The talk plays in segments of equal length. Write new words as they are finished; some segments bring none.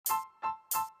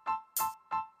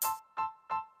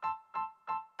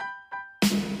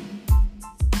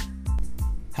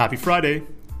Happy Friday!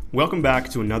 Welcome back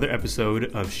to another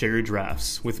episode of Share Your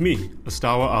Drafts with me,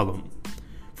 Astawa Alam.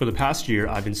 For the past year,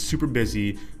 I've been super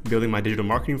busy building my digital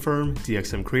marketing firm,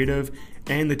 DXM Creative,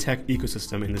 and the tech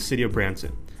ecosystem in the city of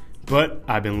Brampton. But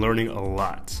I've been learning a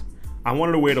lot. I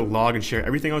wanted a way to log and share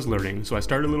everything I was learning, so I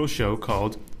started a little show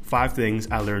called 5 Things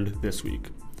I Learned This Week.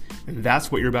 And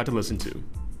that's what you're about to listen to.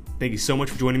 Thank you so much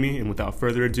for joining me, and without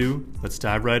further ado, let's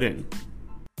dive right in.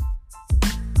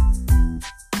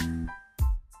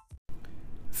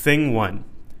 Thing 1.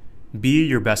 Be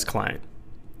your best client.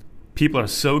 People are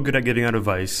so good at giving out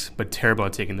advice, but terrible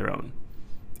at taking their own.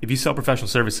 If you sell professional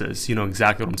services, you know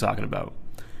exactly what I'm talking about.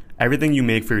 Everything you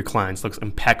make for your clients looks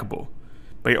impeccable,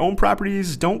 but your own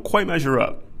properties don't quite measure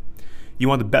up. You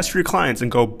want the best for your clients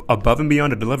and go above and beyond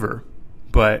to deliver,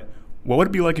 but what would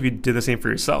it be like if you did the same for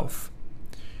yourself?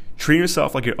 Treating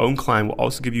yourself like your own client will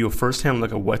also give you a first-hand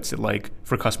look at what's it like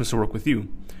for customers to work with you.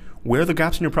 Where are the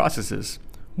gaps in your processes?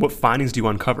 What findings do you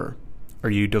uncover? Are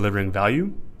you delivering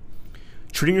value?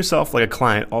 Treating yourself like a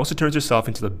client also turns yourself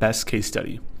into the best case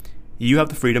study. You have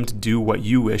the freedom to do what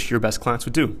you wish your best clients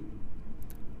would do.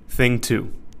 Thing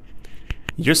 2.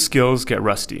 Your skills get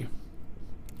rusty.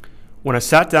 When I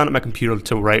sat down at my computer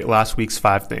to write last week's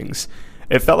 5 things,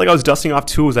 it felt like I was dusting off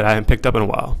tools that I hadn't picked up in a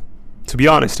while. To be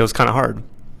honest, it was kind of hard.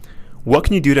 What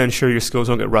can you do to ensure your skills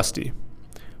don't get rusty?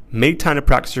 Make time to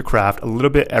practice your craft a little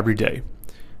bit every day.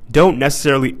 Don't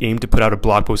necessarily aim to put out a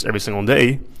blog post every single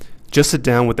day. Just sit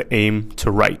down with the aim to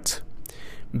write.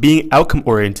 Being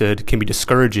outcome-oriented can be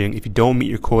discouraging if you don't meet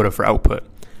your quota for output.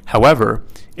 However,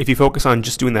 if you focus on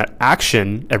just doing that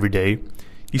action every day,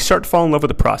 you start to fall in love with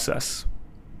the process.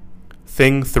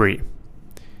 Thing 3.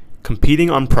 Competing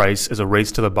on price is a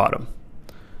race to the bottom.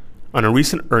 On a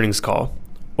recent earnings call,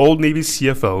 Old Navy's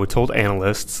CFO told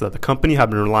analysts that the company had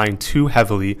been relying too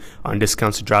heavily on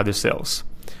discounts to drive their sales.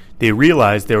 They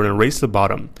realized they were in a race to the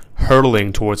bottom,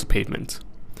 hurtling towards the pavement.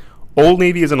 Old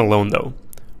Navy isn't alone though.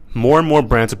 More and more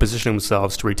brands are positioning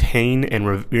themselves to retain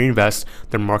and reinvest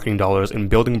their marketing dollars in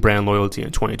building brand loyalty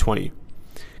in 2020.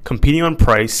 Competing on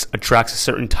price attracts a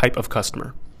certain type of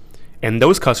customer. And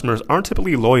those customers aren't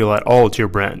typically loyal at all to your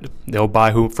brand. They'll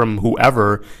buy from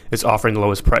whoever is offering the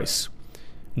lowest price.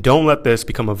 Don't let this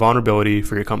become a vulnerability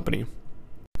for your company.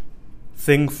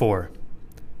 Thing 4.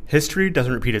 History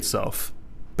doesn't repeat itself,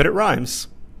 but it rhymes.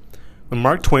 When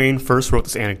Mark Twain first wrote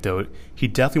this anecdote, he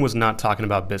definitely was not talking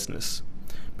about business.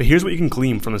 But here's what you can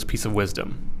glean from this piece of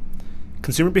wisdom.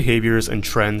 Consumer behaviors and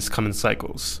trends come in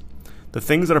cycles. The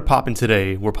things that are popping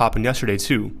today were popping yesterday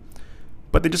too,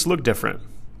 but they just look different.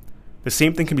 The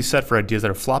same thing can be said for ideas that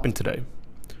are flopping today.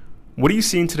 What are you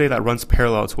seeing today that runs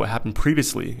parallel to what happened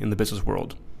previously in the business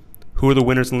world? Who are the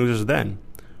winners and losers then?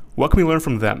 What can we learn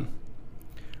from them?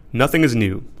 Nothing is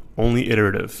new, only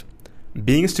iterative.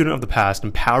 Being a student of the past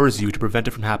empowers you to prevent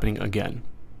it from happening again.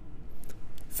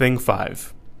 Thing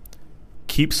 5.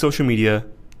 Keep social media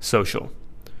social.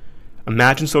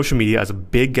 Imagine social media as a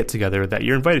big get-together that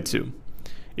you're invited to.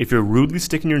 If you're rudely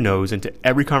sticking your nose into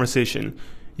every conversation,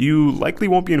 you likely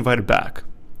won't be invited back.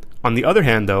 On the other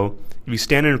hand, though, if you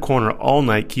stand in a corner all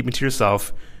night keeping to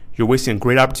yourself, you're wasting a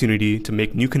great opportunity to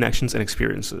make new connections and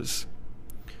experiences.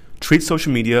 Treat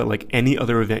social media like any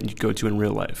other event you'd go to in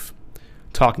real life.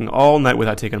 Talking all night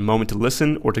without taking a moment to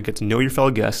listen or to get to know your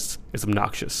fellow guests is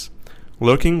obnoxious.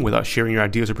 Lurking without sharing your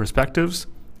ideas or perspectives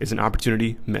is an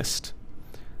opportunity missed.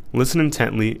 Listen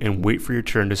intently and wait for your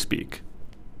turn to speak.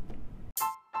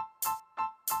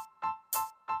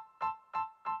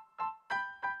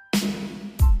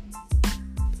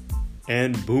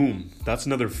 And boom, that's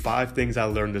another 5 things I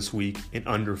learned this week in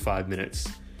under 5 minutes.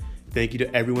 Thank you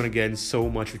to everyone again so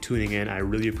much for tuning in. I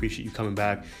really appreciate you coming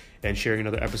back and sharing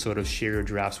another episode of Share Your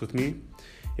Drafts with me.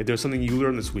 If there's something you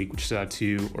learned this week which stood out to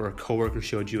you, or a coworker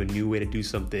showed you a new way to do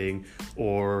something,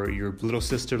 or your little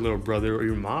sister, little brother, or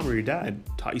your mom or your dad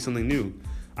taught you something new,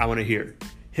 I want to hear.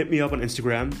 Hit me up on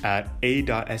Instagram at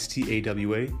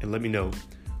a.stawa and let me know,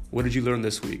 what did you learn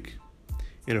this week?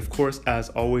 And of course, as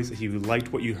always, if you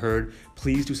liked what you heard,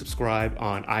 please do subscribe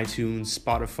on iTunes,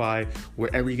 Spotify,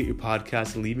 wherever you get your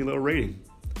podcasts, and leave me a little rating.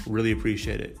 Really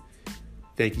appreciate it.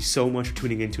 Thank you so much for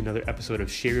tuning in to another episode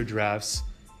of Share Your Drafts.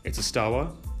 It's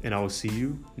Astawa, and I will see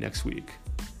you next week.